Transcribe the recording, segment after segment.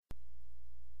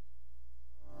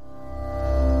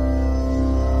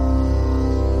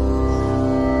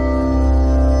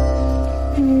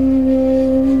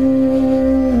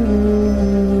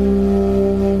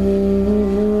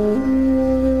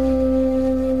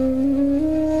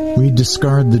We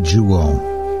discard the jewel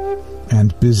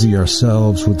and busy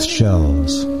ourselves with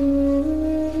shells.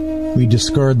 We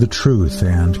discard the truth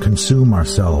and consume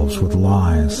ourselves with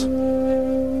lies.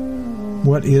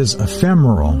 What is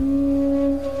ephemeral,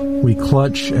 we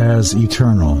clutch as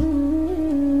eternal.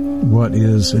 What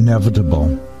is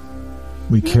inevitable,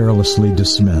 we carelessly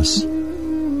dismiss.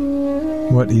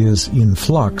 What is in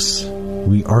flux,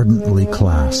 we ardently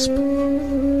clasp.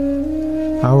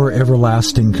 Our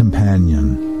everlasting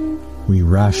companion, we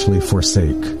rashly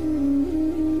forsake.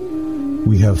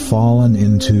 We have fallen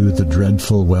into the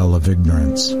dreadful well of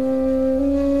ignorance. O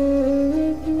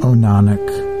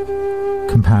Nanak,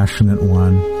 compassionate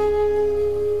one,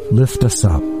 lift us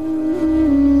up.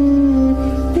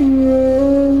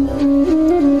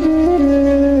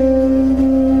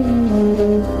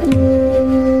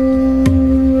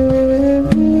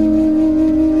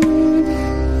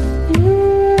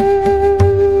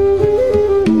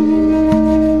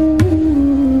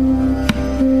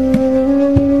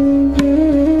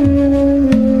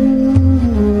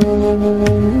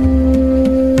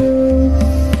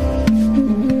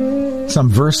 Some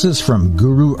verses from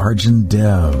Guru Arjan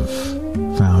Dev,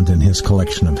 found in his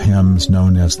collection of hymns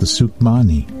known as the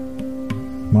Sukmani,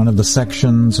 one of the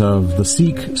sections of the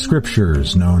Sikh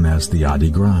scriptures known as the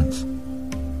Adi Granth.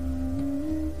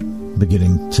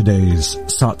 Beginning today's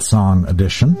satsang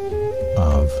edition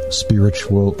of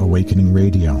Spiritual Awakening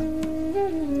Radio,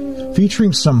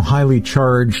 featuring some highly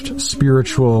charged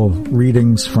spiritual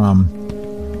readings from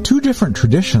two different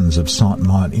traditions of Sant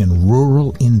Mat in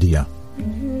rural India.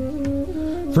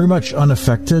 Very much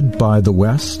unaffected by the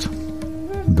West,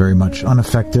 very much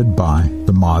unaffected by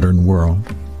the modern world.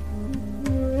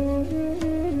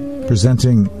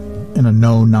 Presenting in a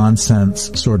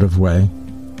no-nonsense sort of way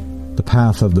the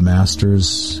path of the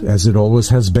Masters as it always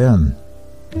has been.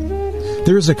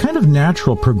 There is a kind of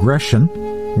natural progression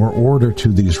or order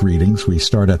to these readings. We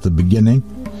start at the beginning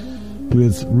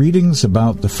with readings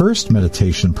about the first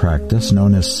meditation practice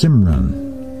known as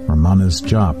Simran, or Manas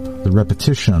Jap, the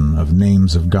repetition of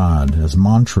names of God as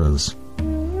mantras.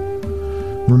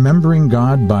 Remembering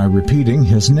God by repeating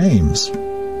His names.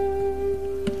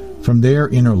 From there,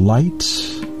 inner light,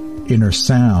 inner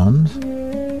sound,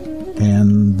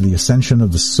 and the ascension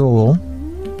of the soul,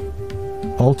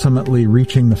 ultimately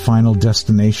reaching the final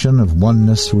destination of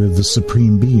oneness with the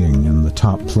Supreme Being in the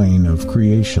top plane of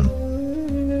creation.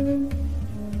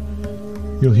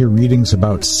 You'll hear readings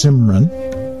about Simran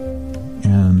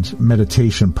and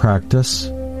meditation practice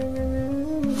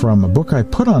from a book I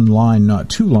put online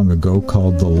not too long ago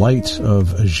called The Light of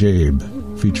Ajib,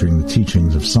 featuring the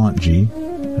teachings of SantJi,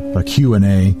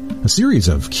 a series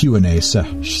of Q&A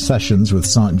sessions with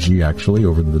SantJi actually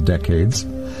over the decades.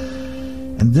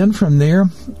 And then from there,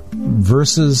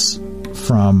 verses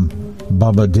from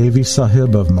Baba Devi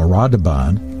Sahib of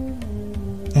Moradabad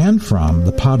and from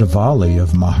the Padavali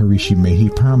of Maharshi Mehi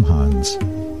Paramhans.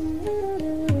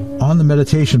 On the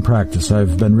meditation practice,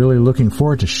 I've been really looking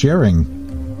forward to sharing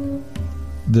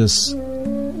this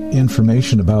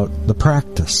information about the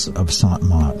practice of Sant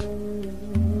Mat.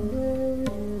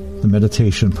 The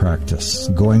meditation practice,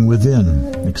 going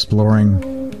within, exploring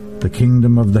the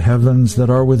kingdom of the heavens that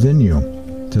are within you,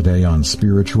 today on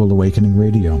Spiritual Awakening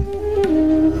Radio.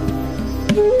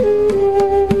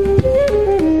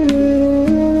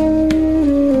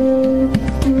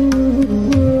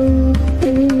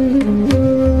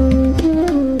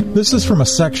 This is from a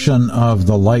section of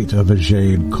The Light of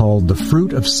Ajib called The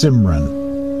Fruit of Simran.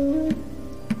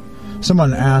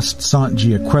 Someone asked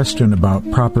SantJi a question about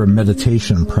proper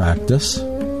meditation practice.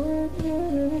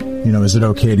 Is it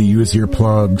okay to use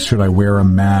earplugs? Should I wear a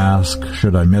mask?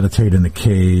 Should I meditate in a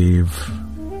cave?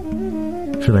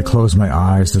 Should I close my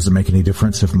eyes? Does it make any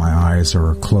difference if my eyes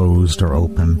are closed or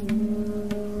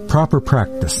open? Proper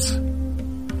practice.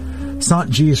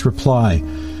 SantJi's reply: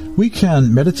 we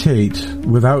can meditate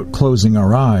without closing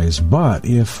our eyes, but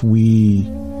if we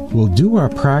will do our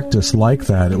practice like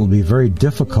that, it will be very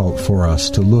difficult for us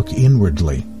to look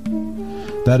inwardly.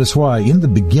 That is why, in the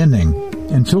beginning,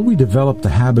 until we develop the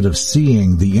habit of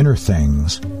seeing the inner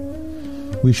things,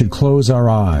 we should close our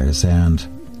eyes and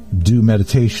do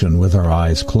meditation with our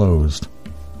eyes closed.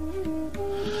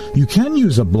 You can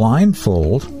use a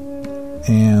blindfold,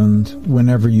 and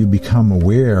whenever you become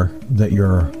aware that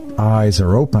your eyes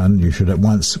are open, you should at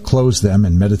once close them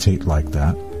and meditate like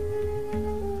that.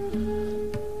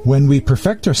 When we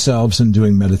perfect ourselves in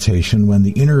doing meditation, when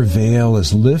the inner veil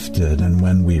is lifted and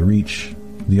when we reach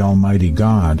the Almighty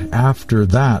God, after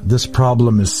that, this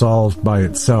problem is solved by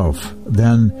itself.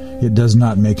 Then it does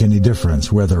not make any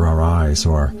difference whether our eyes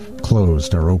are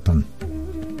closed or open.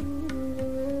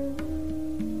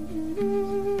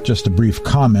 Just a brief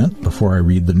comment before I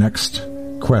read the next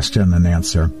question and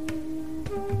answer.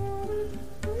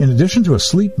 In addition to a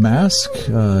sleep mask,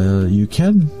 you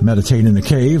can meditate in a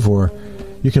cave, or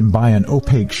you can buy an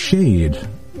opaque shade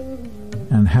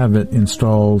and have it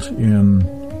installed in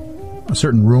a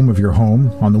certain room of your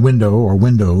home, on the window or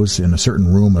windows in a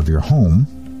certain room of your home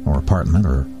or apartment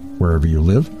or wherever you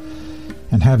live,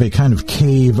 and have a kind of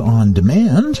cave on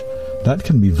demand. That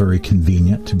can be very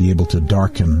convenient to be able to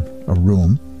darken a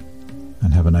room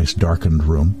and have a nice darkened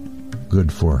room.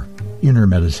 Good for inner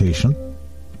meditation,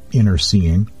 inner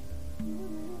seeing.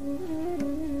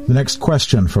 The next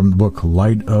question from the book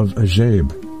Light of Ajaib.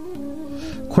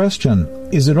 Question: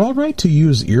 is it all right to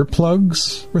use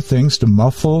earplugs or things to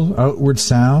muffle outward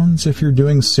sounds if you're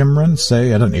doing Simran,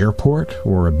 say at an airport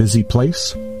or a busy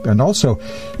place? And also,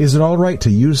 is it all right to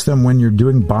use them when you're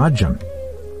doing bhajan?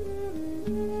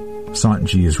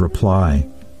 SantJi's reply: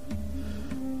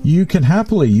 you can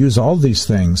happily use all these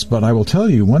things, but I will tell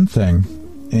you one thing,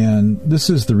 and this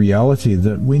is the reality,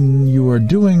 that when you're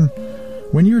doing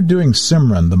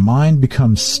Simran, the mind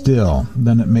becomes still.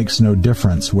 Then it makes no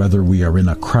difference whether we are in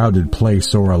a crowded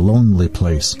place or a lonely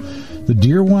place. The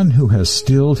dear one who has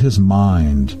stilled his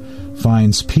mind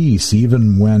finds peace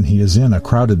even when he is in a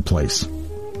crowded place.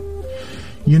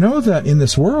 You know that in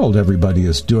this world everybody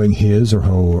is doing his or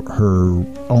her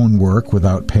own work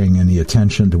without paying any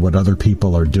attention to what other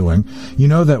people are doing. You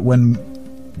know that when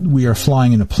we are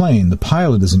flying in a plane, the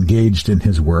pilot is engaged in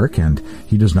his work and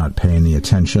he does not pay any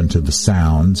attention to the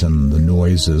sounds and the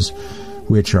noises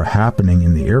which are happening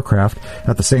in the aircraft.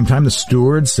 At the same time, the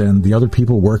stewards and the other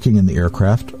people working in the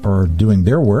aircraft are doing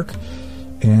their work,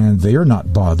 and they are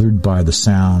not bothered by the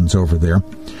sounds over there.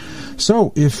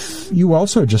 So if you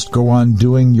also just go on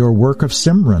doing your work of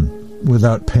Simran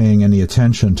without paying any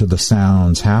attention to the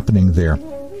sounds happening there,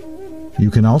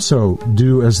 you can also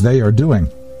do as they are doing.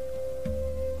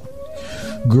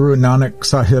 Guru Nanak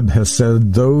Sahib has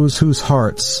said, those whose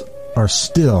hearts are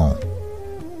still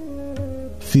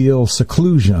feel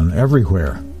seclusion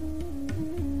everywhere.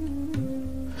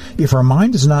 If our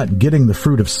mind is not getting the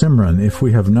fruit of Simran, if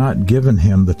we have not given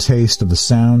him the taste of the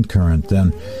sound current,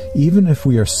 then even if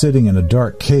we are sitting in a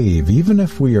dark cave, even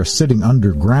if we are sitting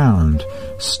underground,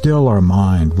 still our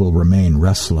mind will remain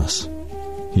restless.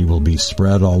 He will be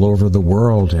spread all over the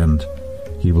world and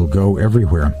he will go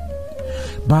everywhere.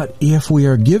 But if we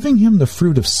are giving him the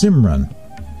fruit of Simran,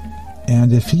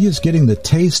 and if he is getting the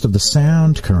taste of the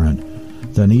sound current,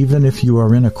 then even if you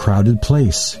are in a crowded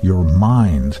place, your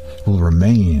mind will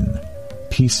remain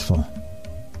peaceful.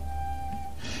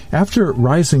 After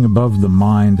rising above the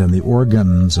mind and the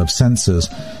organs of senses,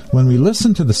 when we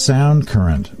listen to the sound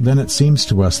current, then it seems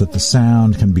to us that the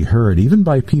sound can be heard even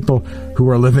by people who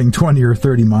are living 20 or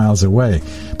 30 miles away.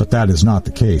 But that is not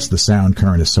the case. The sound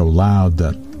current is so loud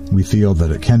that we feel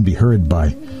that it can be heard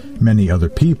by many other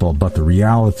people, but the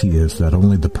reality is that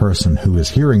only the person who is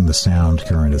hearing the sound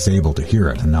current is able to hear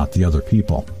it, and not the other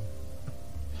people.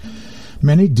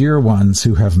 Many dear ones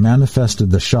who have manifested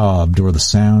the shabd or the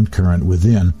sound current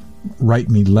within write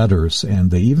me letters, and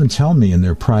they even tell me in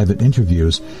their private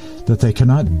interviews that they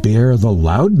cannot bear the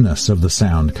loudness of the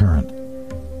sound current.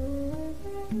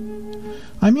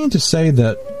 I mean to say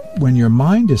that when your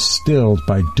mind is stilled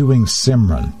by doing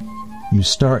Simran, you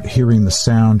start hearing the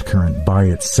sound current by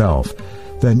itself.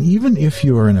 Then even if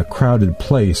you are in a crowded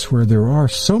place where there are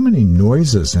so many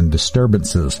noises and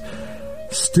disturbances,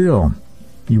 still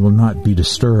you will not be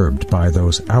disturbed by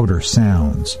those outer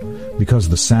sounds, because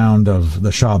the sound of the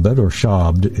shabad or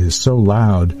shabd is so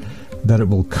loud that it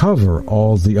will cover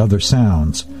all the other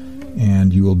sounds,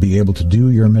 and you will be able to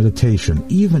do your meditation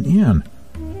even in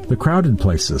the crowded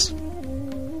places.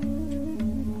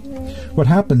 What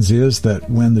happens is that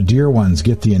when the dear ones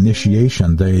get the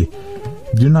initiation, they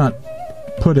do not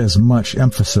put as much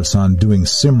emphasis on doing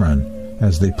Simran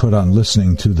as they put on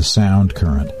listening to the sound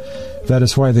current. That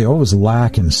is why they always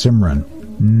lack in Simran.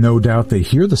 No doubt they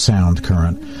hear the sound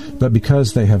current, but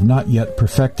because they have not yet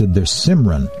perfected their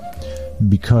Simran,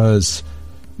 because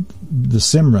the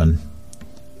Simran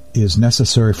is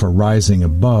necessary for rising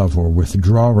above or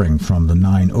withdrawing from the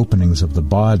 9 openings of the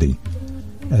body,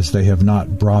 as they have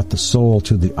not brought the soul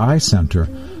to the eye center,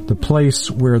 the place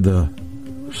where the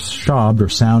shabd or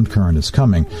sound current is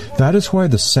coming. That is why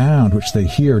the sound which they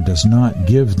hear does not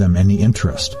give them any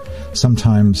interest.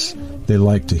 Sometimes they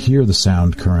like to hear the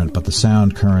sound current, but the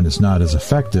sound current is not as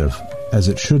effective as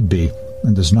it should be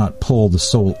and does not pull the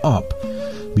soul up,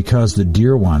 because the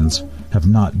dear ones have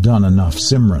not done enough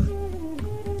Simran.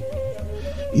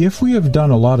 If we have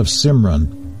done a lot of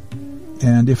Simran,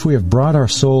 And if we have brought our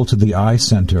soul to the eye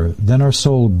center, then our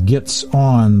soul gets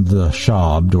on the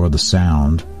shabd, or the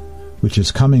sound, which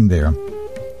is coming there,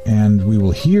 and we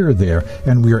will hear there,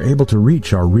 and we are able to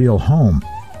reach our real home.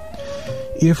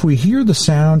 If we hear the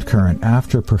sound current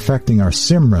after perfecting our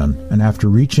Simran and after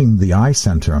reaching the eye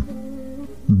center,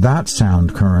 that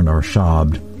sound current, or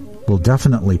shabd, will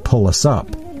definitely pull us up,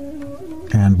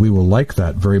 and we will like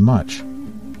that very much.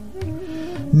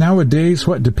 Nowadays,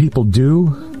 what do people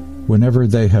do whenever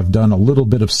they have done a little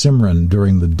bit of Simran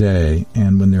during the day,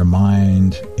 and when their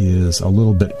mind is a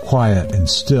little bit quiet and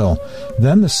still?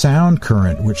 Then the sound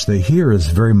current which they hear is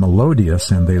very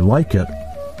melodious, and they like it,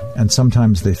 and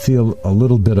sometimes they feel a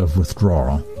little bit of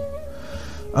withdrawal.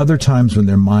 Other times when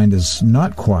their mind is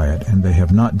not quiet and they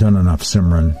have not done enough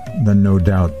Simran, then no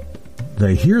doubt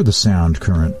they hear the sound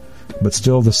current, but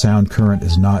still the sound current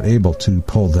is not able to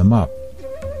pull them up.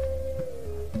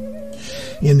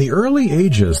 In the early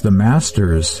ages, the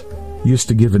masters used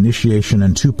to give initiation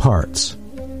in two parts.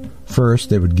 First,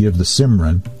 they would give the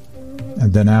Simran,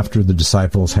 and then after the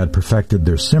disciples had perfected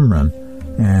their Simran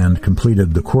and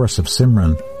completed the course of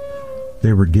Simran,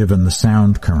 they were given the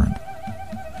sound current.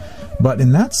 But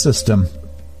in that system,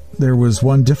 there was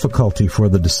one difficulty for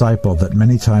the disciple, that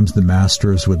many times the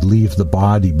masters would leave the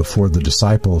body before the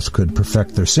disciples could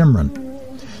perfect their Simran,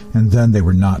 and then they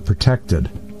were not protected,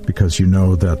 because you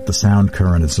know that the sound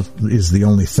current is the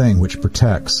only thing which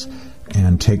protects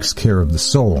and takes care of the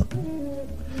soul.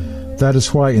 That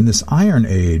is why in this Iron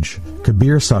Age,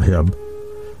 Kabir Sahib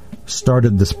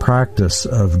started this practice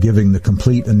of giving the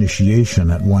complete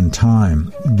initiation at one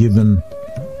time, giving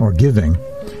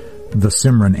the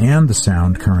Simran and the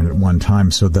sound current at one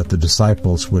time, so that the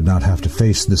disciples would not have to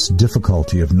face this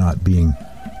difficulty of not being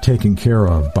taken care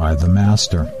of by the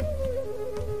master.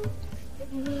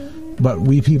 But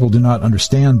we people do not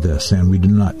understand this, and we do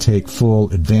not take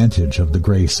full advantage of the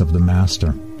grace of the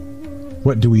master.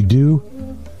 What do?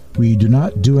 We do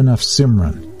not do enough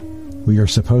Simran. We are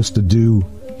supposed to do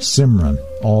Simran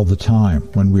all the time,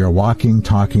 when we are walking,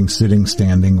 talking, sitting,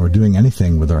 standing, or doing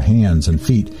anything with our hands and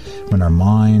feet, when our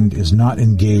mind is not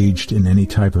engaged in any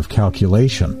type of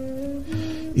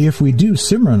calculation. If we do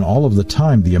Simran all of the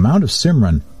time, the amount of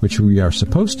Simran which we are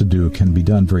supposed to do can be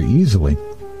done very easily.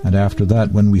 And after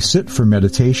that, when we sit for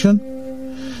meditation,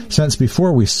 since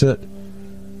before we sit,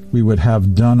 we would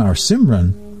have done our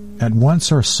Simran, at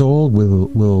once our soul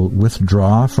will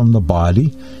withdraw from the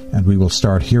body, and we will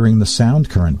start hearing the sound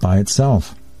current by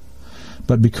itself.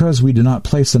 But because we do not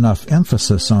place enough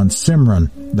emphasis on Simran,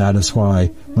 that is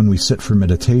why when we sit for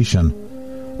meditation,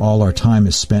 all our time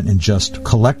is spent in just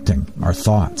collecting our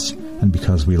thoughts. And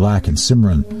because we lack in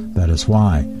Simran, that is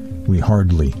why we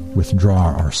hardly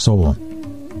withdraw our soul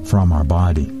from our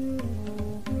body.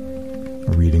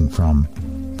 A reading from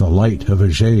The Light of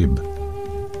Sahib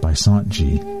by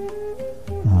SantJi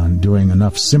on doing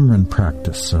enough Simran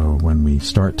practice, so when we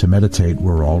start to meditate,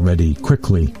 we're already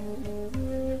quickly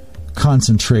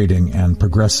concentrating and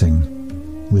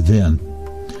progressing within.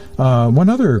 One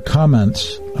other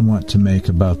comment I want to make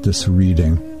about this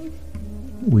reading.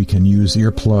 We can use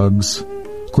earplugs.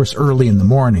 Of course, early in the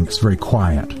morning, it's very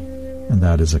quiet, and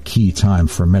that is a key time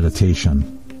for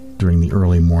meditation during the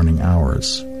early morning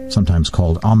hours, sometimes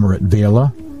called Amrit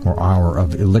Vela, or Hour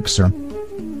of Elixir,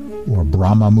 or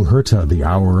Brahma Muhurta, the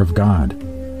Hour of God.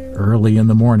 Early in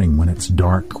the morning, when it's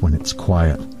dark, when it's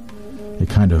quiet, a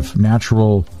kind of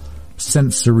natural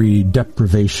sensory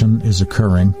deprivation is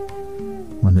occurring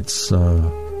when it's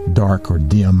dark or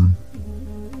dim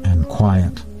and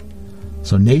quiet.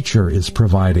 So nature is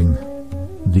providing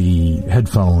the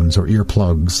headphones or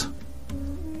earplugs,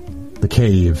 the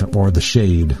cave or the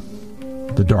shade,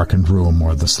 the darkened room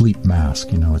or the sleep mask.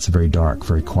 It's very dark,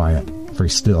 very quiet, very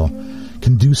still,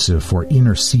 conducive for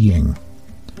inner seeing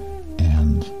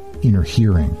and inner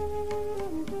hearing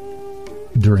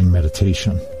during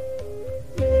meditation.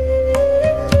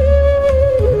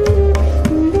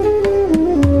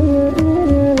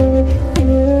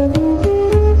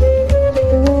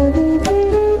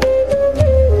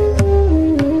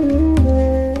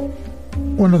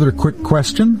 One other quick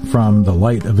question from The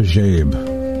Light of Sahib.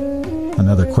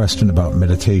 Another question about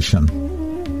meditation.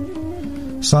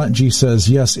 SantJi says,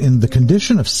 yes, in the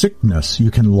condition of sickness, you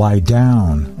can lie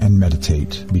down and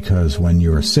meditate, because when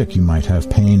you are sick, you might have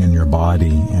pain in your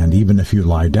body, and even if you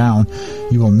lie down,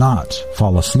 you will not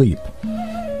fall asleep.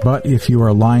 But if you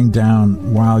are lying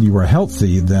down while you are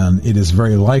healthy, then it is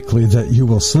very likely that you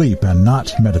will sleep and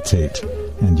not meditate,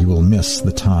 and you will miss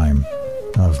the time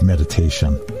of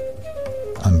meditation.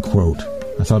 Unquote.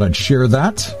 I thought I'd share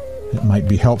that. It might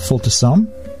be helpful to some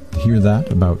to hear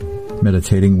that about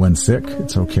meditating when sick.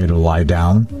 It's okay to lie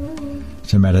down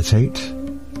to meditate,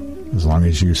 as long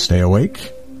as you stay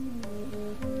awake.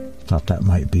 Thought that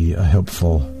might be a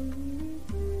helpful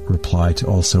reply to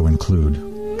also include.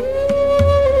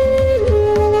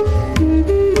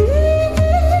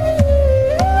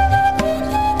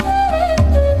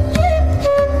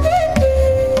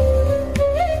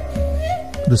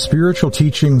 The spiritual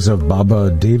teachings of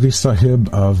Baba Devi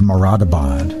Sahib of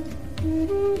Moradabad,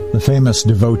 the famous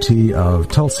devotee of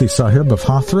Tulsi Sahib of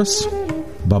Hathras.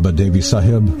 Baba Devi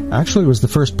Sahib actually was the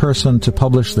first person to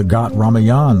publish the Gat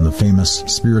Ramayan, the famous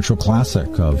spiritual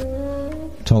classic of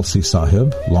Tulsi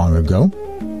Sahib, long ago.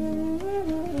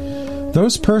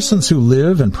 Those persons who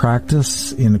live and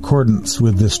practice in accordance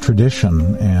with this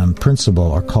tradition and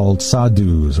principle are called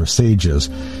sadhus or sages,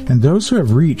 and those who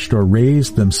have reached or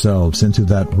raised themselves into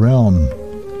that realm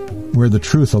where the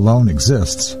truth alone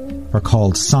exists are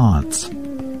called sants.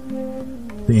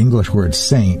 The English word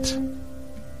saint,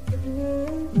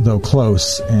 though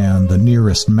close and the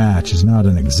nearest match, is not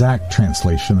an exact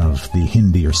translation of the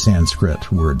Hindi or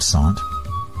Sanskrit word sant.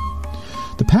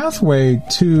 The pathway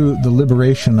to the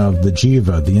liberation of the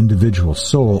jiva, the individual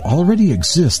soul, already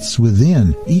exists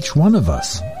within each one of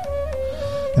us.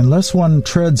 Unless one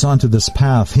treads onto this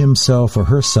path himself or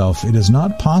herself, it is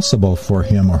not possible for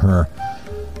him or her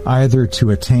either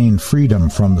to attain freedom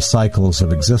from the cycles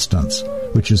of existence,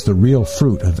 which is the real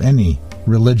fruit of any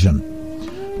religion,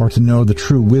 or to know the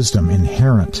true wisdom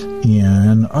inherent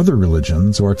in other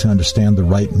religions, or to understand the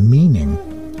right meaning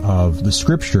of the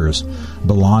scriptures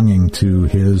belonging to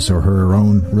his or her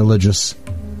own religious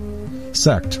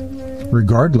sect,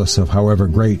 regardless of however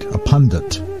great a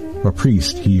pundit or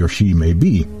priest he or she may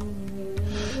be.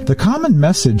 The common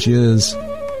message is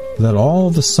that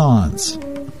all the sants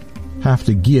have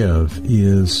to give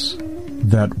is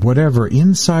that whatever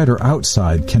inside or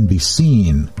outside can be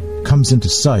seen comes into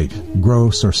sight,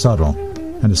 gross or subtle,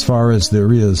 and as far as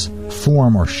there is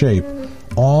form or shape,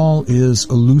 all is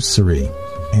illusory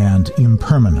and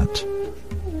impermanent.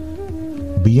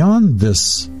 Beyond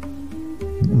this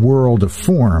world of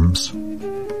forms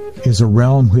is a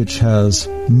realm which has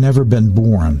never been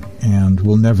born and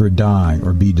will never die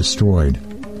or be destroyed.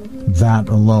 That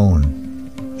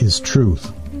alone is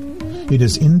truth. It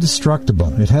is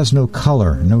indestructible. It has no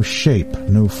color, no shape,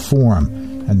 no form,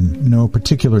 and no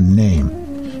particular name.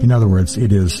 In other words,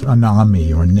 it is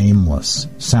anami, or nameless,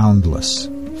 soundless,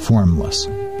 formless.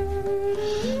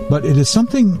 But it is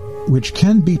something which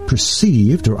can be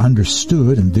perceived or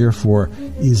understood, and therefore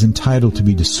is entitled to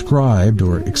be described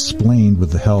or explained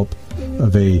with the help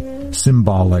of a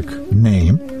symbolic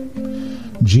name.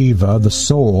 Jiva, the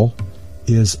soul,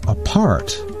 is a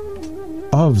part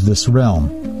of this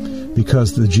realm,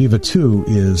 because the jiva too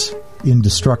is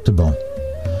indestructible.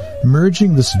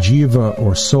 Merging this jiva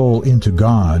or soul into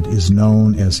God is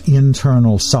known as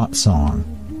internal satsang,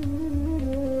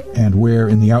 and where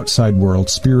in the outside world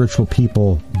spiritual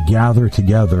people gather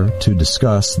together to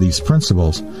discuss these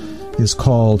principles is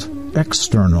called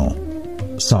external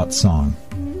satsang.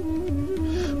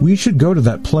 We should go to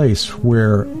that place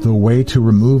where the way to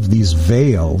remove these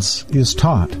veils is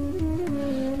taught.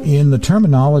 In the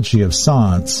terminology of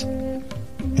sants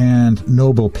and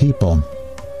noble people,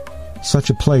 such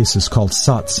a place is called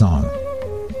satsang,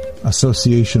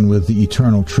 association with the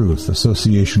eternal truth,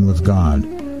 association with God,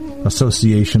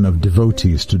 association of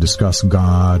devotees to discuss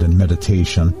God and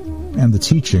meditation, and the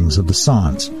teachings of the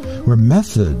sants, where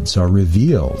methods are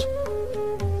revealed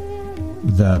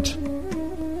that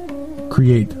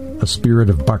create a spirit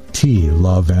of bhakti,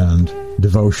 love and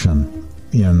devotion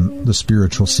in the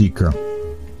spiritual seeker,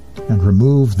 and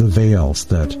remove the veils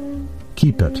that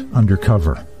keep it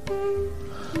undercover.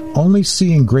 Only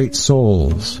seeing great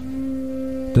souls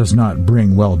does not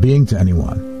bring well-being to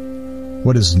anyone.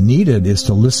 What is needed is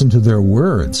to listen to their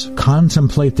words,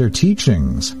 contemplate their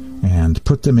teachings, and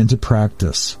put them into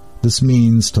practice. This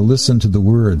means to listen to the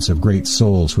words of great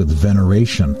souls with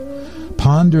veneration,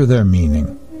 ponder their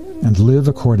meaning, and live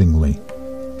accordingly.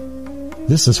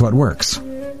 This is what works.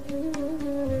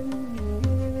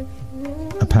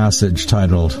 A passage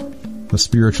titled, The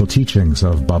Spiritual Teachings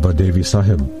of Baba Devi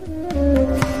Sahib.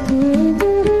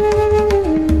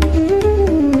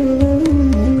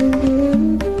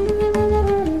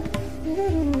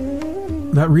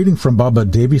 That reading from Baba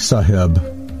Devi Sahib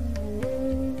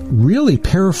really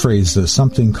paraphrases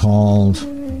something called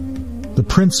the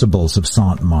principles of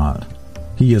Sant Mat.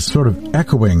 He is sort of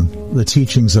echoing the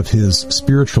teachings of his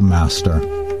spiritual master,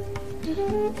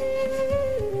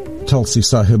 Tulsi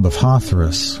Sahib of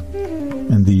Hathras,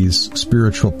 and these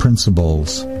spiritual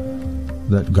principles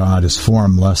that God is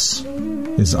formless,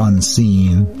 is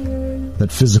unseen,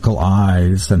 that physical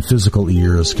eyes and physical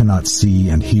ears cannot see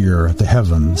and hear the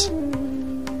heavens,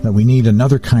 that we need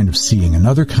another kind of seeing,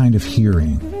 another kind of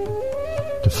hearing,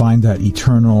 to find that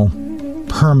eternal,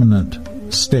 permanent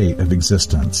state of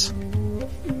existence,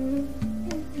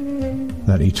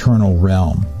 that eternal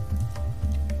realm.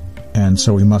 And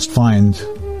so we must find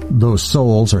those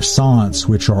souls or saints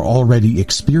which are already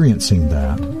experiencing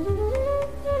that.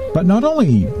 But not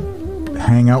only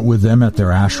hang out with them at their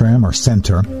ashram or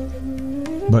center,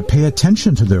 but pay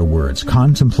attention to their words,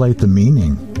 contemplate the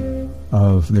meaning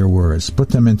of their words, put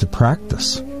them into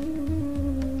practice,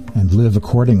 and live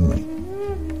accordingly.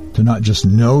 To not just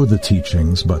know the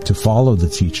teachings, but to follow the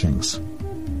teachings.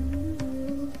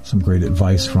 Some great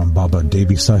advice from Baba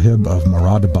Devi Sahib of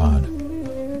Moradabad.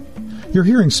 You're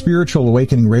hearing Spiritual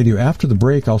Awakening Radio. After the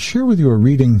break, I'll share with you a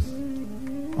reading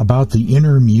about the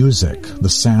inner music, the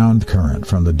sound current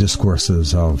from the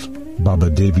discourses of Baba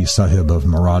Devi Sahib of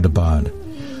Moradabad.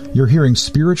 You're hearing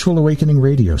Spiritual Awakening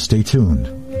Radio. Stay tuned.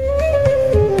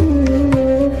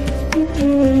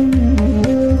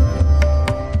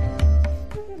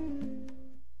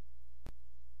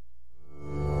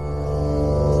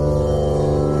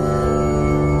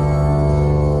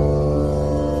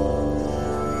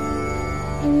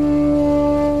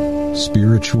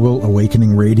 Spiritual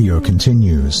Awakening Radio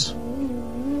continues.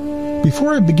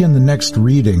 Before I begin the next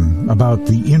reading about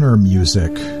the inner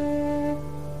music,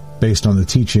 based on the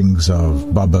teachings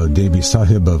of Baba Devi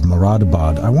Sahib of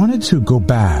Moradabad, I wanted to go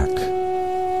back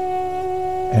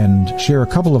and share a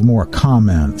couple of more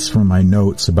comments from my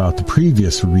notes about the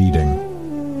previous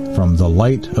reading from The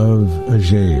Light of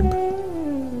Ajib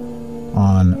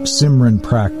on Simran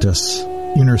practice,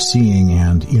 inner seeing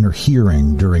and inner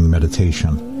hearing during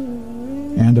meditation,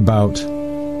 and about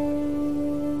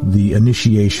the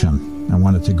initiation. I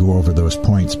wanted to go over those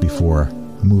points before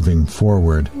moving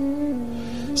forward.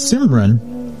 Simran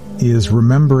is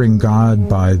remembering God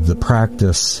by the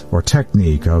practice or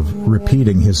technique of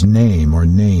repeating His name or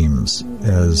names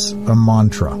as a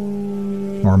mantra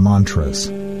or mantras.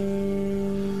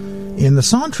 In the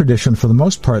Sant tradition, for the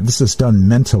most part, this is done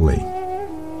mentally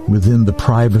within the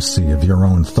privacy of your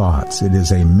own thoughts. It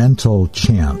is a mental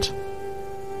chant.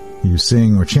 You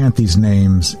sing or chant these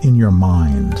names in your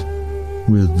mind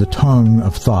with the tongue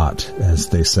of thought, as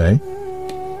they say.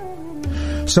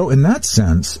 So in that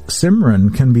sense,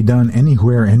 Simran can be done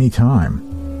anywhere, anytime.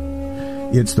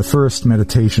 It's the first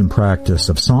meditation practice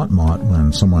of Sant Mat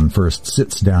when someone first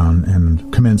sits down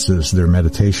and commences their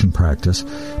meditation practice.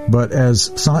 But as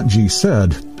SantJi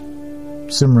said,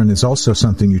 Simran is also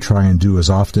something you try and do as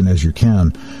often as you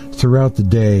can throughout the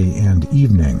day and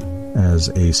evening as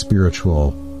a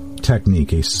spiritual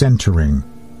technique, a centering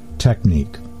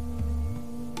technique.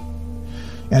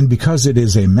 And because it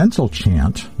is a mental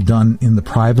chant done in the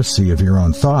privacy of your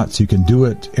own thoughts, you can do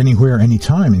it anywhere,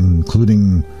 anytime,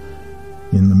 including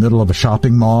in the middle of a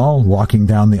shopping mall, walking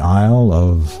down the aisle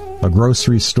of a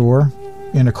grocery store,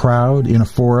 in a crowd, in a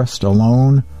forest,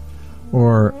 alone,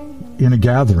 or in a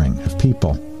gathering of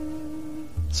people.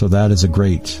 So that is a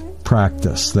great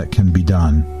practice that can be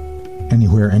done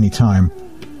anywhere, anytime.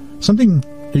 Something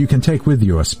you can take with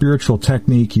you, a spiritual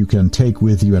technique you can take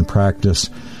with you and practice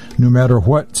no matter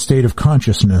what state of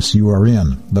consciousness you are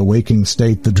in, the waking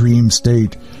state, the dream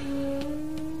state,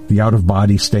 the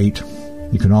out-of-body state.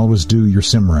 You can always do your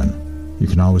Simran. You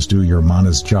can always do your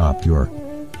Manas Jap, your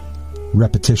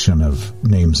repetition of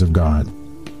names of God.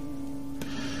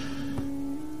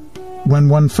 When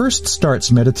one first starts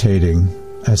meditating,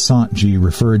 as SantJi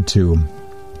referred to,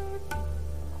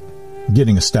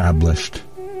 getting established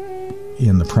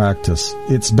in the practice,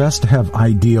 it's best to have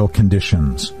ideal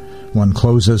conditions. One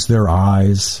closes their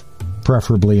eyes,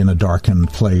 preferably in a darkened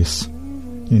place,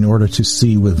 in order to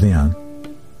see within.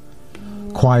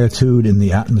 Quietude in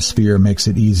the atmosphere makes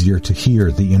it easier to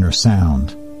hear the inner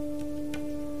sound.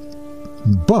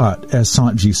 But, as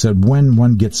SantJi said, when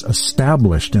one gets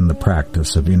established in the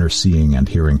practice of inner seeing and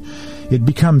hearing, it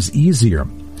becomes easier.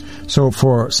 So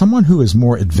for someone who is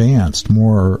more advanced,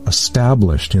 more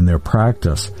established in their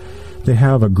practice, they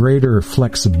have a greater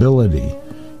flexibility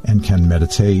and can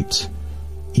meditate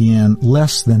in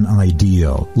less than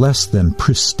ideal, less than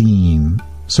pristine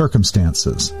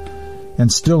circumstances,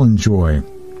 and still enjoy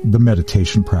the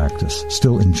meditation practice,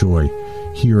 still enjoy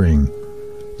hearing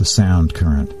the sound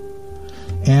current.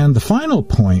 And the final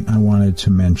point I wanted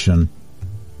to mention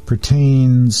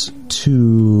pertains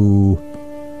to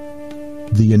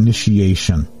the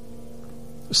initiation.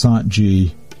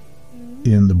 SantJi,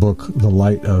 in the book The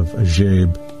Light of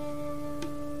Ajib,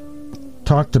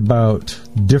 talked about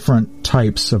different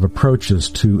types of approaches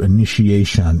to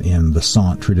initiation in the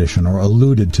Sant tradition, or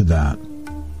alluded to that.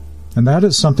 And that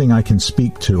is something I can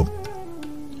speak to.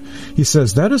 He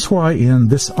says, that is why in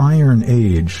this Iron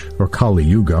Age, or Kali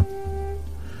Yuga,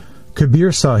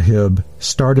 Kabir Sahib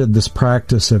started this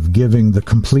practice of giving the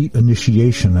complete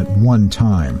initiation at one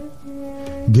time,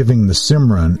 giving the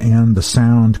Simran and the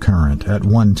sound current at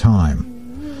one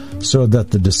time, so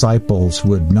that the disciples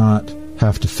would not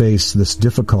have to face this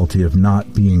difficulty of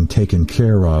not being taken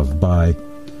care of by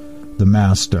the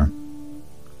master.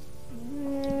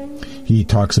 He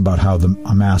talks about how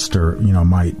a master,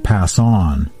 might pass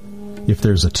on if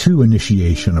there's a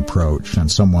two-initiation approach and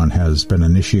someone has been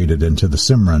initiated into the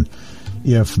Simran.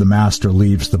 If the master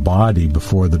leaves the body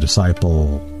before the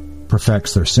disciple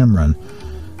perfects their Simran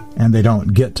and they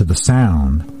don't get to the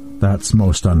sound, that's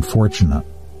most unfortunate.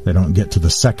 They don't get to the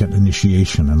second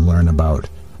initiation and learn about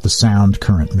the sound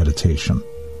current meditation.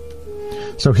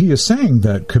 So he is saying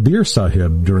that Kabir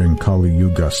Sahib during Kali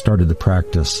Yuga started the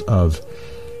practice of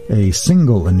a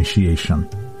single initiation.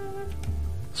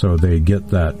 So they get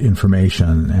that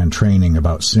information and training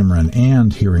about Simran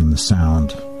and hearing the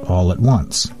sound all at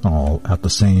once, all at the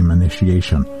same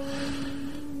initiation.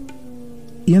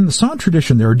 In the Sant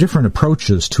tradition, there are different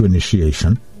approaches to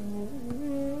initiation.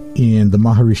 In the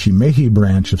Maharshi Mehi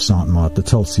branch of Sant Mat, the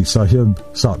Tulsi Sahib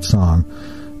Satsang,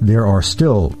 there are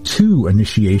still two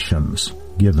initiations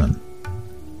given.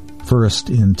 First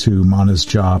into Manas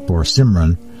Jap or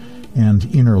Simran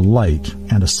and inner light,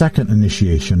 and a second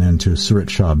initiation into Surit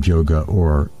Shabd Yoga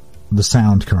or the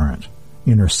sound current,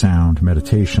 inner sound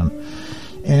meditation.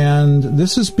 And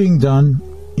this is being done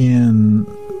in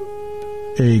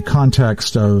a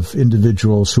context of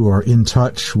individuals who are in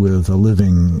touch with a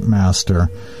living master,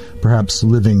 perhaps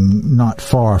living not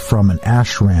far from an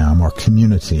ashram or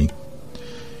community.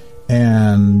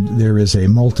 And there is a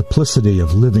multiplicity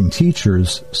of living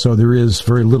teachers, so there is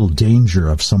very little danger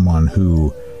of someone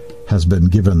who has been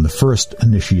given the first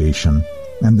initiation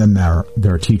and then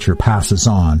their teacher passes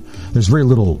on. There's very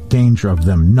little danger of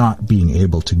them not being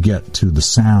able to get to the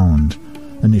sound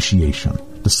initiation,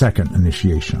 the second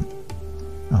initiation,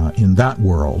 in that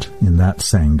world, in that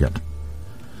Sangat.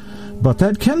 But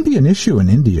that can be an issue in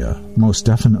India, most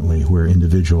definitely, where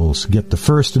individuals get the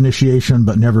first initiation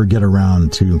but never get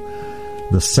around to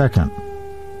the second.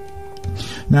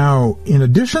 Now, in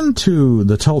addition to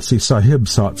the Tulsi Sahib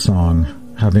Satsang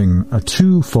having a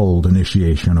twofold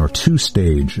initiation or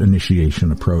two-stage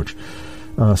initiation approach,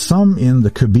 some in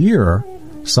the Kabir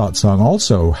Satsang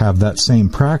also have that same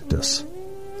practice.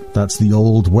 That's the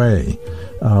old way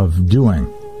of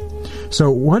doing.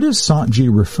 So what is SantJi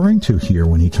referring to here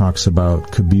when he talks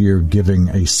about Kabir giving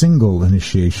a single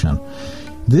initiation?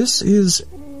 This is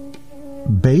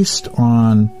based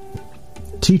on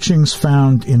teachings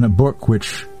found in a book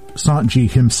which SantJi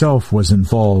himself was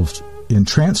involved in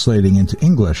translating into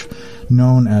English,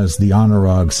 known as the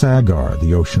Anurag Sagar,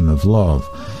 the Ocean of Love.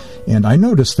 And I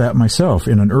noticed that myself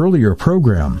in an earlier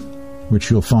program, which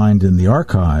you'll find in the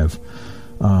archive.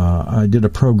 I did a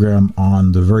program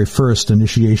on the very first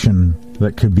initiation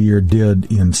that Kabir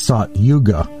did in Sat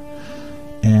Yuga.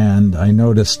 And I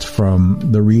noticed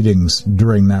from the readings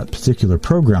during that particular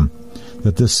program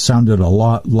that this sounded a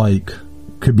lot like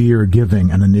Kabir giving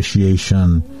an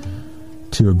initiation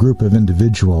to a group of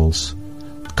individuals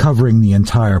covering the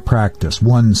entire practice,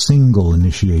 one single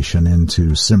initiation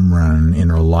into Simran,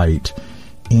 inner light,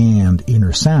 and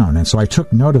inner sound. And so I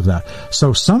took note of that.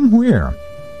 So somewhere,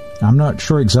 I'm not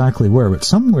sure exactly where, but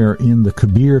somewhere in the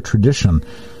Kabir tradition,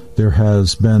 there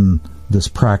has been this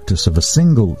practice of a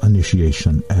single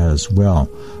initiation as well.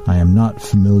 I am not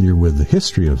familiar with the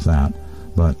history of that,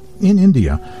 but in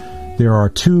India, there are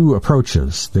two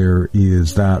approaches. There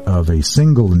is that of a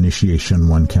single initiation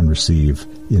one can receive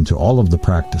into all of the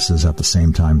practices at the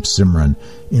same time, Simran,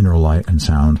 inner light, and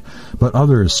sound. But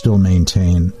others still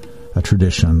maintain a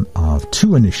tradition of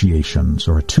two initiations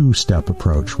or a two-step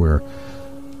approach where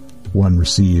one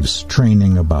receives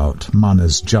training about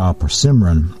Manas Jap or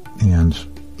Simran and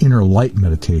inner light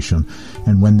meditation.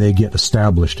 And when they get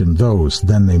established in those,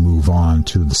 then they move on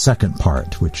to the second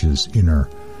part, which is inner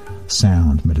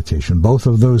sound meditation. Both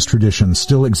of those traditions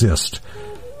still exist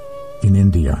in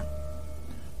India.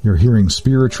 You're hearing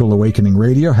Spiritual Awakening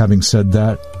Radio. Having said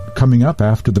that, coming up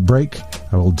after the break,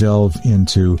 I will delve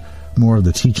into more of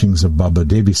the teachings of Baba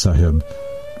Devi Sahib,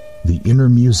 the inner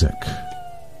music.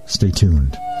 Stay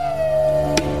tuned.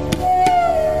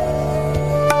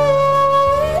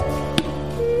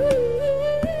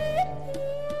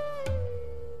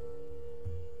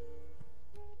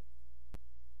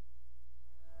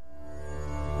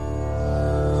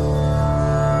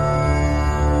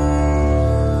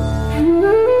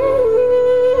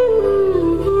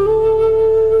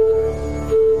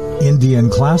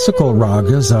 Classical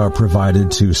ragas are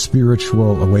provided to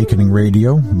Spiritual Awakening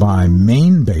Radio by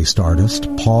Maine-based artist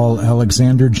Paul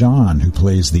Alexander John, who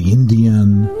plays the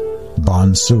Indian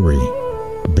bansuri,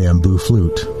 bamboo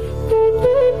flute.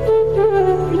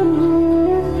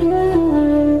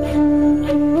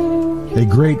 A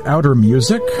great outer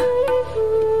music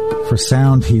for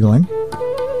sound healing.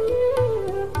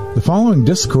 The following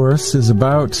discourse is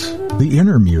about the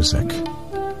inner music.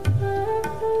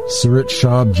 Surat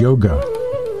Shabd Yoga,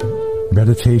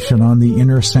 meditation on the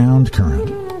inner sound current.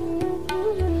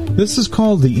 This is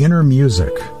called the inner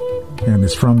music and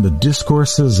is from the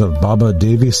discourses of Baba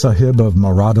Devi Sahib of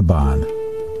Moradabad,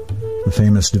 the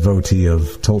famous devotee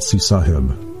of Tulsi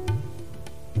Sahib.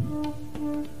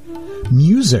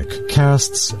 Music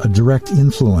casts a direct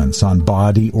influence on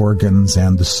body, organs,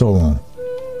 and the soul.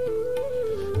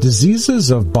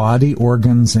 Diseases of body,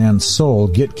 organs, and soul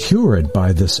get cured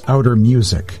by this outer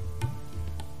music.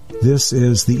 This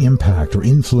is the impact or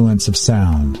influence of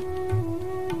sound,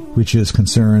 which is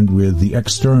concerned with the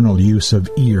external use of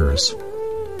ears.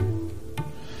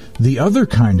 The other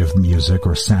kind of music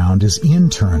or sound is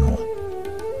internal,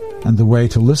 and the way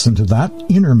to listen to that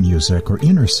inner music or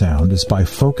inner sound is by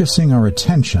focusing our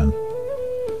attention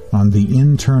on the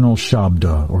internal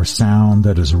shabda or sound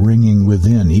that is ringing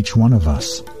within each one of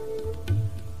us.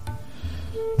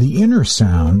 The inner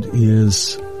sound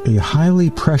is a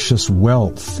highly precious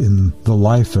wealth in the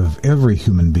life of every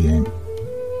human being.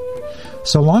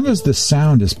 So long as this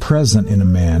sound is present in a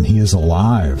man, he is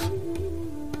alive.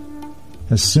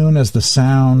 As soon as the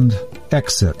sound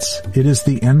exits, it is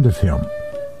the end of him.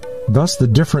 Thus, the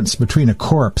difference between a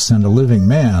corpse and a living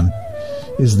man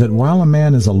is that while a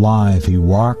man is alive, he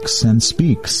walks and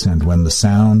speaks, and when the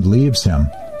sound leaves him,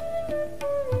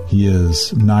 he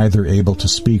is neither able to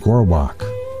speak or walk.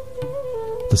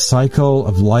 The cycle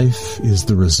of life is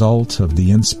the result of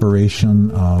the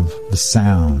inspiration of the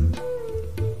sound.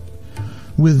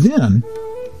 Within,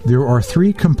 there are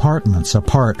three compartments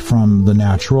apart from the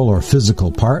natural or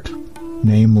physical part,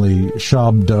 namely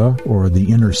Shabda or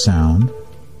the inner sound,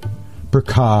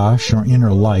 Prakash or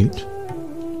inner light,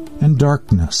 and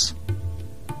darkness.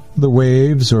 The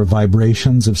waves or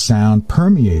vibrations of sound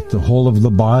permeate the whole of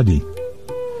the body.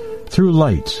 Through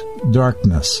light,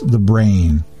 darkness, the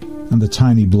brain, and the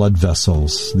tiny blood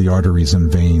vessels, the arteries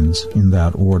and veins, in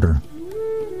that order.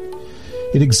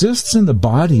 It exists in the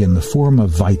body in the form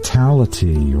of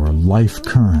vitality or life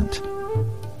current.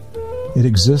 It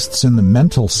exists in the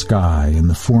mental sky in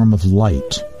the form of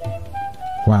light,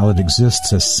 while it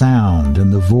exists as sound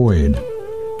in the void.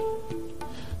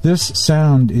 This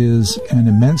sound is an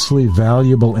immensely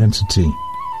valuable entity.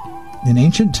 In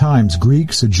ancient times,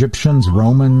 Greeks, Egyptians,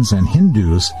 Romans, and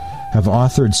Hindus have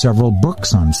authored several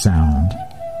books on sound.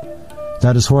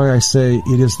 That is why I say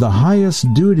it is the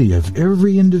highest duty of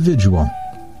every individual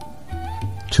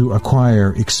to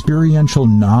acquire experiential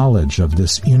knowledge of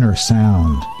this inner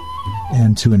sound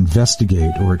and to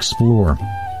investigate or explore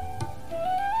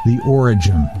the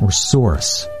origin or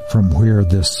source from where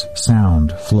this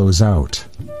sound flows out.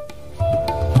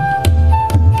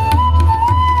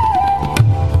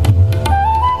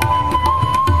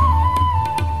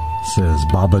 Says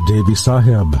Baba Devi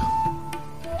Sahib,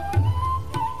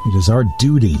 it is our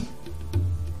duty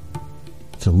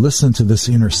to listen to this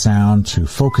inner sound, to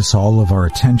focus all of our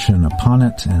attention upon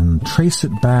it and trace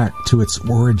it back to its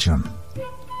origin.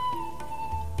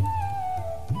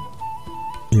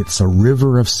 It's a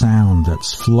river of sound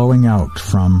that's flowing out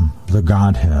from the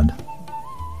Godhead.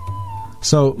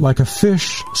 So, like a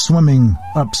fish swimming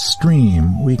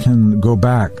upstream, we can go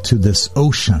back to this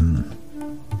ocean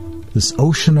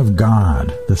of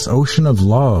God, this ocean of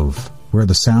love, where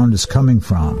the sound is coming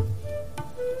from.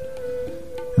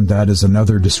 And that is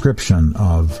another description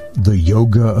of the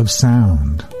yoga of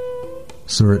sound,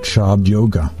 Surat Shabd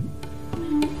Yoga.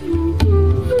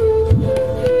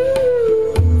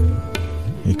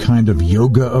 A kind of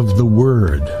yoga of the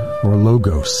word, or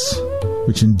logos,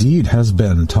 which indeed has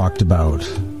been talked about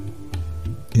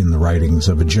in the writings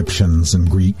of Egyptians and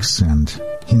Greeks and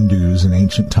Hindus in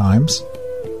ancient times.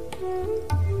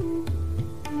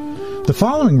 The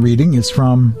following reading is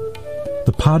from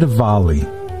the Padavali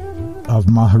of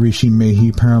Maharshi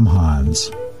Mehi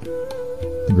Paramhans,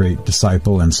 the great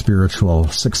disciple and spiritual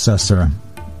successor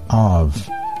of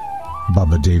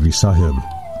Baba Devi Sahib.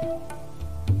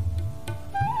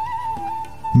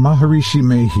 Maharshi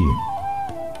Mehi,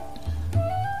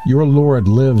 your Lord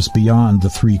lives beyond the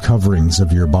three coverings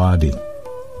of your body.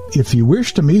 If you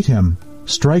wish to meet him,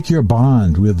 strike your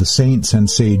bond with the saints and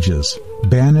sages.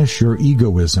 Banish your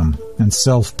egoism and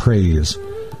self-praise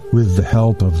with the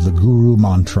help of the Guru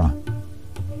Mantra.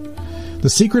 The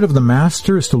secret of the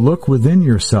Master is to look within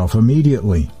yourself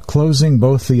immediately, closing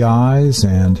both the eyes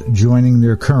and joining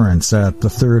their currents at the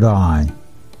third eye.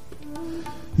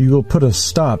 You will put a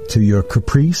stop to your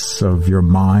caprice of your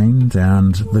mind,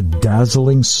 and the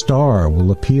dazzling star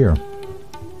will appear.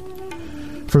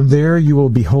 From there you will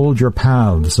behold your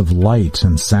paths of light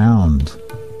and sound.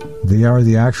 They are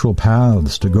the actual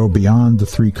paths to go beyond the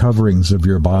three coverings of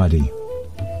your body.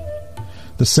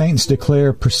 The saints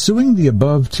declare pursuing the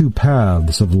above two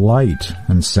paths of light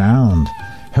and sound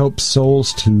helps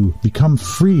souls to become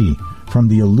free from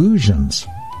the illusions,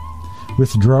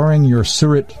 withdrawing your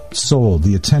surit soul,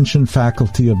 the attention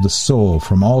faculty of the soul,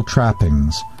 from all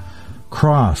trappings,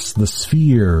 cross the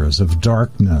spheres of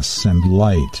darkness and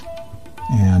light,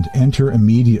 and enter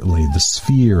immediately the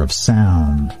sphere of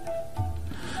sound.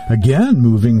 Again,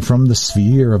 moving from the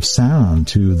sphere of sound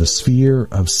to the sphere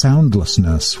of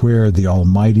soundlessness, where the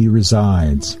Almighty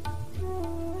resides.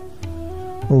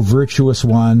 O virtuous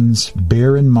ones,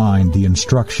 bear in mind the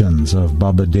instructions of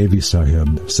Baba Devi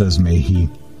Sahib, says Mehi.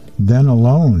 Then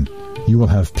alone you will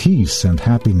have peace and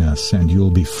happiness, and you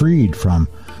will be freed from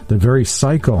the very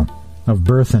cycle of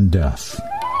birth and death.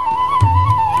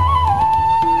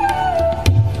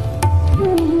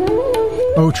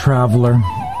 O traveler,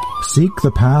 seek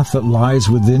the path that lies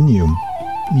within you.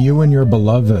 You and your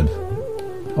beloved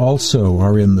also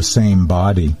are in the same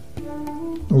body.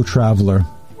 O traveler,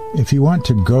 if you want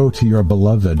to go to your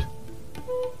beloved,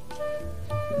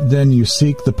 then you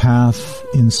seek the path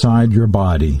inside your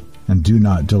body and do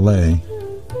not delay.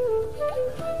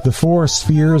 The four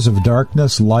spheres of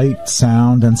darkness, light,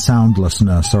 sound, and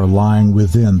soundlessness are lying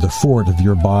within the fort of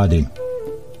your body.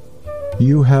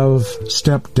 You have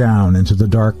stepped down into the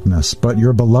darkness, but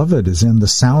your beloved is in the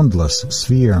soundless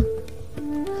sphere.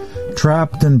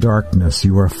 Trapped in darkness,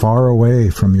 you are far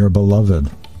away from your beloved.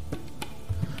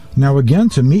 Now again,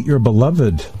 to meet your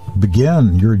beloved,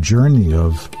 begin your journey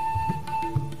of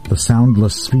the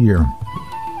soundless sphere.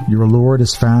 Your Lord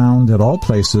is found at all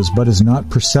places, but is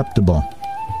not perceptible.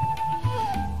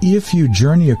 If you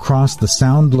journey across the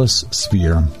soundless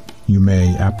sphere, you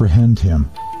may apprehend him.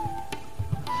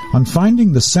 On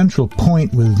finding the central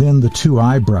point within the two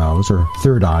eyebrows, or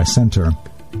third eye center,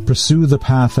 pursue the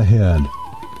path ahead,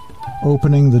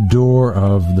 opening the door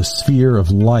of the sphere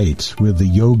of light with the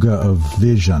yoga of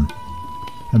vision.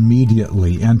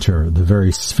 Immediately enter the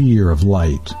very sphere of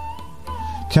light.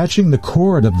 Catching the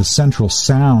chord of the central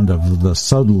sound of the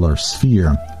subtler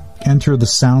sphere, enter the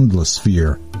soundless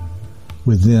sphere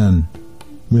within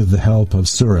with the help of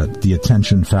Surat, the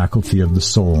attention faculty of the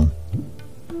soul.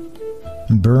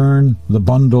 And burn the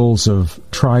bundles of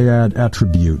triad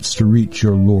attributes to reach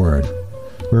your Lord,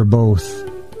 where both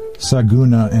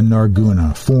Saguna and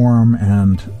Narguna, form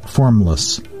and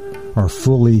formless, are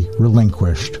fully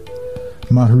relinquished.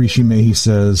 Maharshi Mehi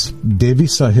says, Devi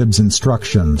Sahib's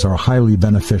instructions are highly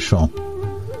beneficial.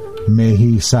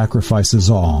 Mehi sacrifices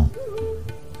all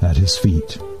at his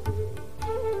feet.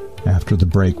 After the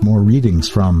break, more readings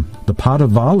from the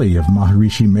Padavali of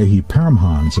Maharishi Mehi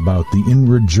Paramhans about the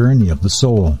inward journey of the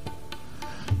soul.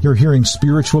 You're hearing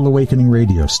Spiritual Awakening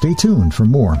Radio. Stay tuned for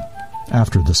more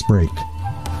after this break.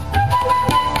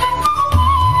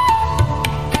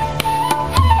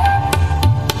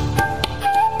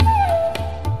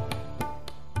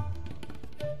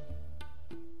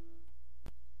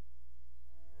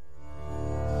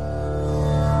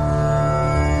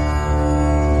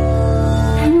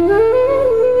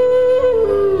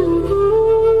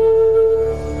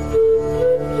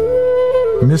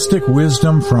 Mystic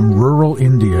wisdom from rural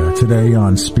India today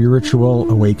on Spiritual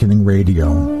Awakening Radio.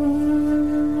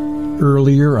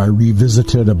 Earlier, I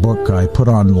revisited a book I put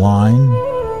online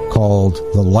called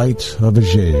The Light of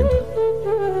Ajib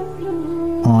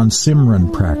on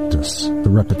Simran practice, the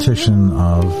repetition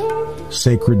of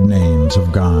sacred names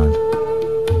of God,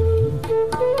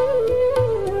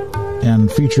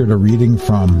 and featured a reading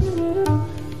from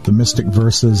the mystic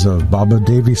verses of Baba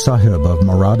Devi Sahib of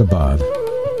Moradabad,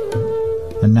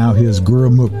 and now his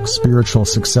Gurumukh spiritual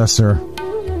successor,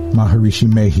 Maharishi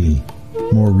Mehi.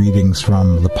 More readings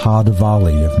from the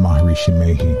Padavali of Maharishi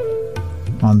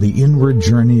Mehi on the inward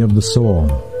journey of the soul.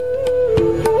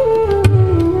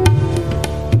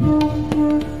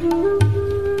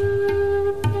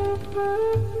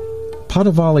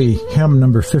 Padavali hymn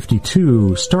number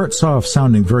 52 starts off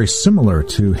sounding very similar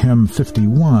to hymn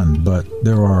 51, but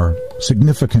there are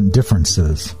significant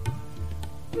differences.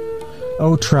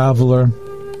 O traveler,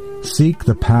 seek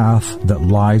the path that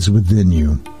lies within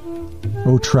you.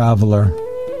 O traveler,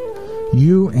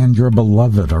 you and your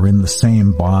beloved are in the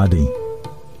same body.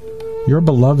 Your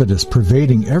beloved is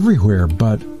pervading everywhere,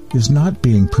 but is not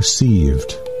being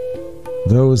perceived.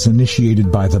 those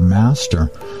initiated by the Master,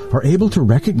 are able to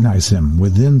recognize him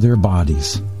within their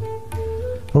bodies.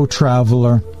 O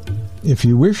traveler, if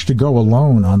you wish to go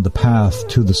alone on the path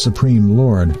to the Supreme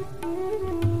Lord,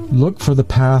 look for the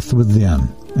path within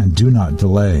and do not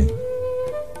delay.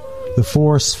 The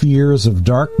four spheres of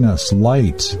darkness,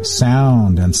 light,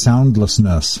 sound, and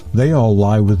soundlessness, they all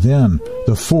lie within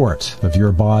the fort of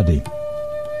your body.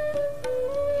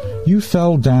 You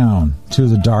fell down to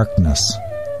the darkness,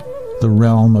 the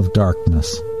realm of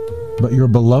darkness, but your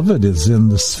beloved is in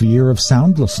the sphere of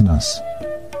soundlessness.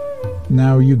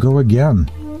 Now you go again.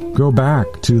 Go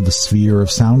back to the sphere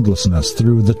of soundlessness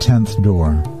through the 10th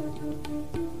door.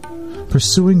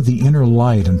 Pursuing the inner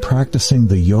light and practicing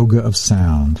the yoga of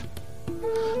sound.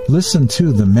 Listen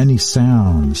to the many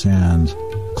sounds and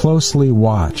closely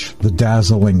watch the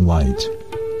dazzling light.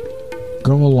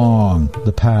 Go along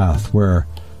the path where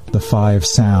the 5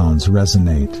 sounds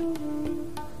resonate.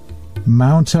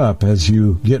 Mount up as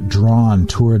you get drawn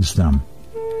towards them.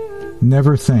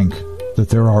 Never think that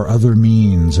there are other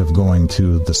means of going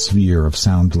to the sphere of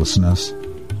soundlessness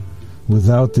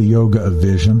without the yoga of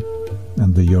vision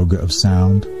and the yoga of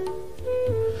sound.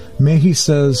 Mehi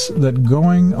says that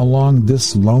going along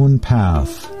this lone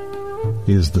path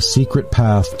is the secret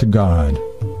path to God,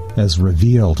 as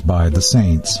revealed by the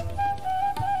saints.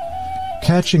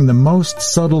 Catching the most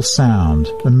subtle sound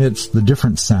amidst the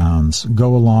different sounds,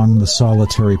 go along the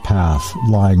solitary path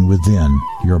lying within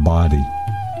your body.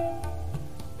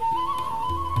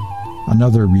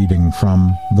 Another reading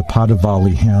from the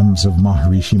Padavali hymns of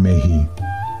Maharshi Mehi.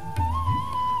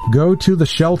 Go to the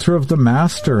shelter of the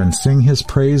Master and sing his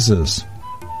praises.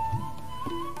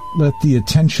 Let the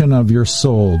attention of your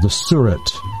soul, the surat,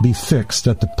 be fixed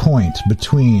at the point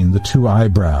between the 2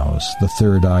 eyebrows, the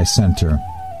 3rd eye center.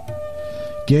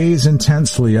 Gaze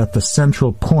intensely at the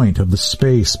central point of the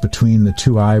space between the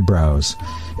 2 eyebrows.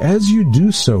 As you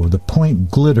do so, the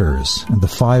point glitters, and the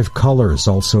 5 colors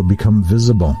also become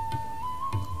visible.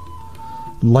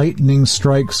 Lightning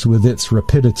strikes with its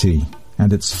rapidity,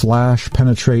 and its flash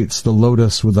penetrates the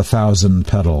lotus with 1,000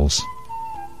 petals.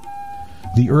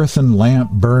 The earthen lamp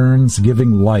burns,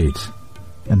 giving light,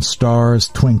 and stars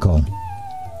twinkle.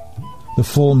 The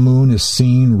full moon is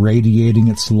seen radiating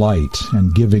its light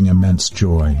and giving immense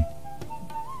joy.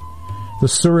 The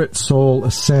Surat soul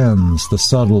ascends the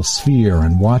subtle sphere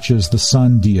and watches the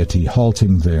sun deity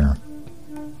halting there.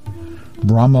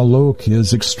 Brahmalok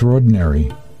is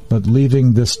extraordinary, but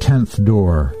leaving this 10th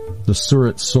door, the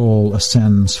Surat soul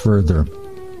ascends further.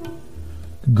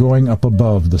 Going up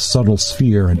above the subtle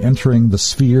sphere and entering the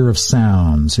sphere of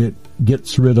sounds, it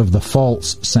gets rid of the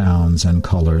false sounds and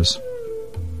colors.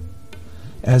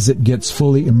 As it gets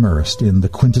fully immersed in the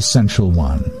quintessential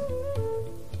one,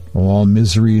 all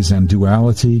miseries and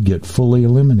duality get fully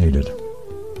eliminated.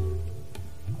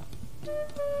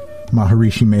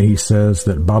 Maharshi Mehi says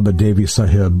that Baba Devi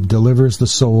Sahib delivers the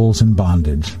souls in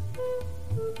bondage,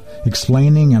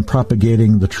 explaining and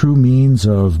propagating the true means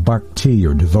of bhakti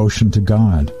or devotion to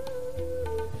God.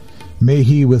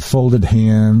 Mehi, with folded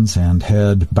hands and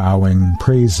head bowing,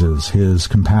 praises his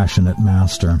compassionate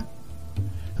master,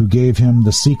 who gave him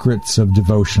the secrets of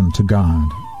devotion to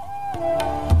God.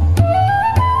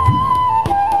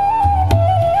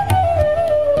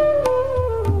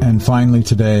 And finally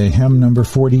today, hymn number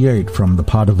 48 from the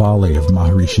Padavali of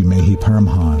Maharshi Mehi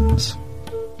Paramhans.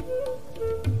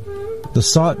 The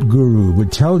Sat Guru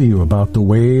would tell you about the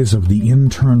ways of the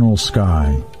internal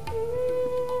sky.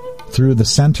 Through the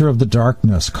center of the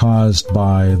darkness caused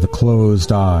by the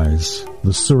closed eyes,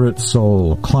 the Surat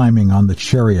soul climbing on the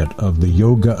chariot of the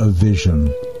yoga of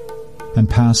vision and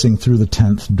passing through the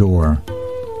 10th door,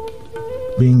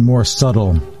 being more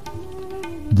subtle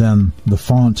than the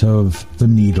font of the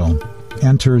needle,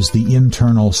 enters the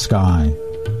internal sky.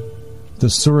 The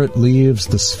Surat leaves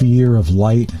the sphere of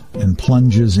light and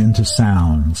plunges into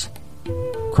sounds,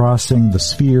 crossing the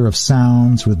sphere of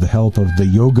sounds with the help of the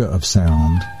yoga of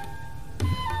sound.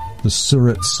 The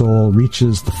Surat soul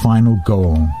reaches the final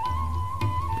goal,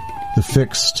 the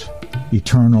fixed,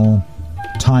 eternal,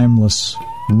 timeless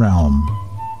realm.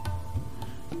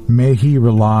 Mehi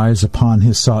relies upon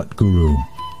his Sat Guru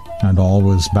and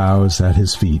always bows at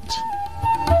his feet.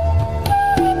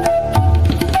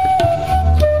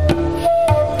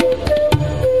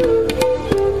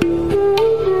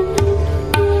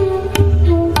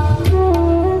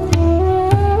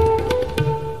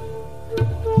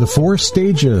 The 4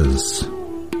 stages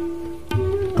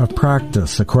of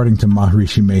practice, according to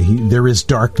Maharshi Mehi. There is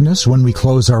darkness. When we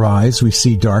close our eyes, we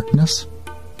see darkness.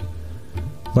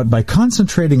 But by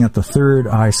concentrating at the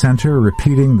 3rd eye center,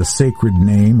 repeating the sacred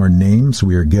name or names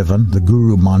we are given, the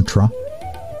Guru mantra,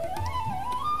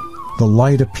 the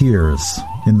light appears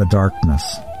in the darkness,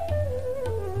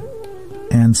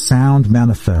 and sound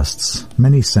manifests,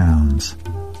 many sounds.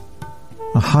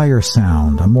 A higher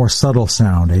sound, a more subtle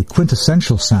sound, a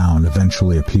quintessential sound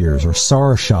eventually appears, or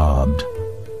Sar-Shabd.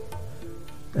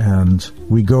 And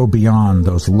we go beyond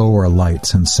those lower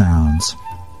lights and sounds.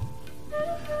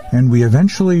 And we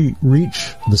eventually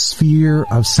reach the sphere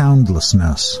of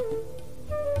soundlessness,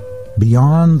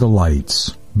 beyond the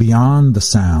lights, beyond the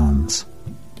sounds.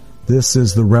 This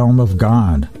is the realm of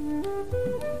God.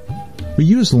 We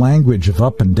use language of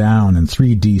up and down in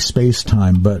 3D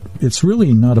space-time, but it's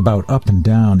really not about up and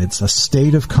down. It's a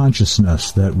state of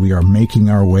consciousness that we are making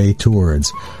our way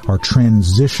towards, are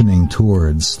transitioning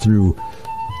towards through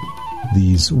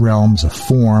these realms of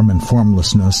form and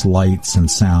formlessness, lights and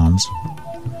sounds,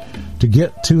 to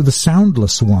get to the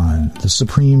soundless one, the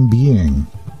Supreme Being,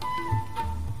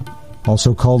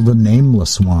 also called the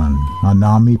Nameless One,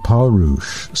 Anami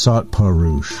Parush, Sat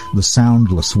Parush, the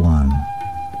Soundless One,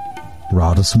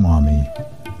 Radhaswami,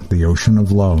 the Ocean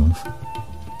of Love.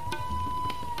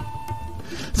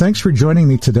 Thanks for joining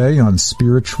me today on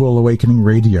Spiritual Awakening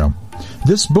Radio.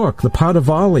 This book, The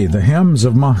Padavali, the Hymns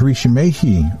of Maharishi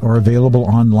Mehi, are available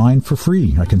online for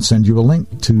free. I can send you a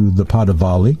link to the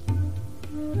Padavali.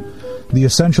 The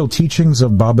Essential Teachings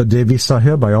of Baba Devi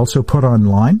Sahib I also put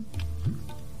online.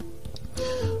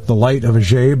 The Light of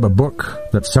Ajayb, a book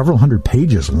that's several hundred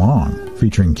pages long,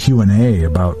 featuring Q&A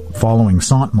about following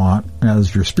SantJi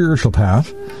as your spiritual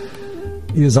path,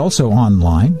 is also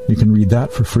online. You can read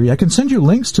that for free. I can send you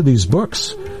links to these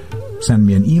books. Send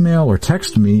me an email or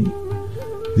text me.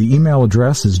 The email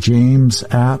address is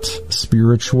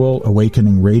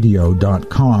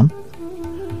james@spiritualawakeningradio.com.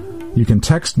 You can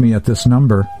text me at this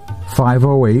number,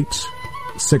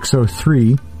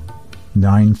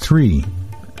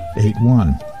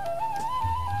 508-603-9381.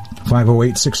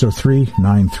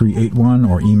 508-603-9381,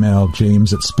 or email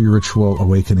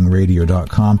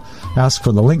james@spiritualawakeningradio.com. Ask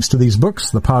for the links to these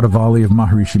books, The Padavali of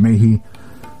Maharishi Mehi,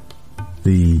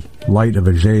 The Light of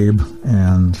Ajayb,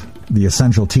 and The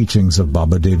Essential Teachings of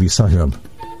Baba Devi Sahib.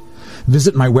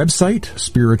 Visit my website,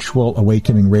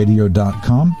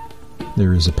 spiritualawakeningradio.com.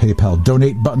 There is a PayPal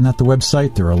donate button at the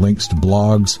website. There are links to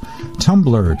blogs,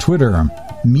 Tumblr, Twitter,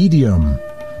 Medium,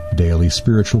 daily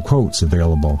spiritual quotes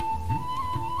available,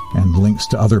 and links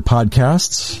to other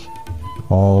podcasts.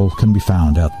 All can be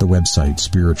found at the website,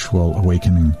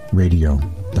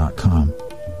 spiritualawakeningradio.com.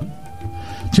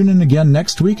 Tune in again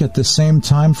next week at the same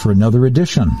time for another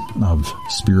edition of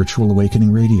Spiritual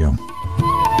Awakening Radio.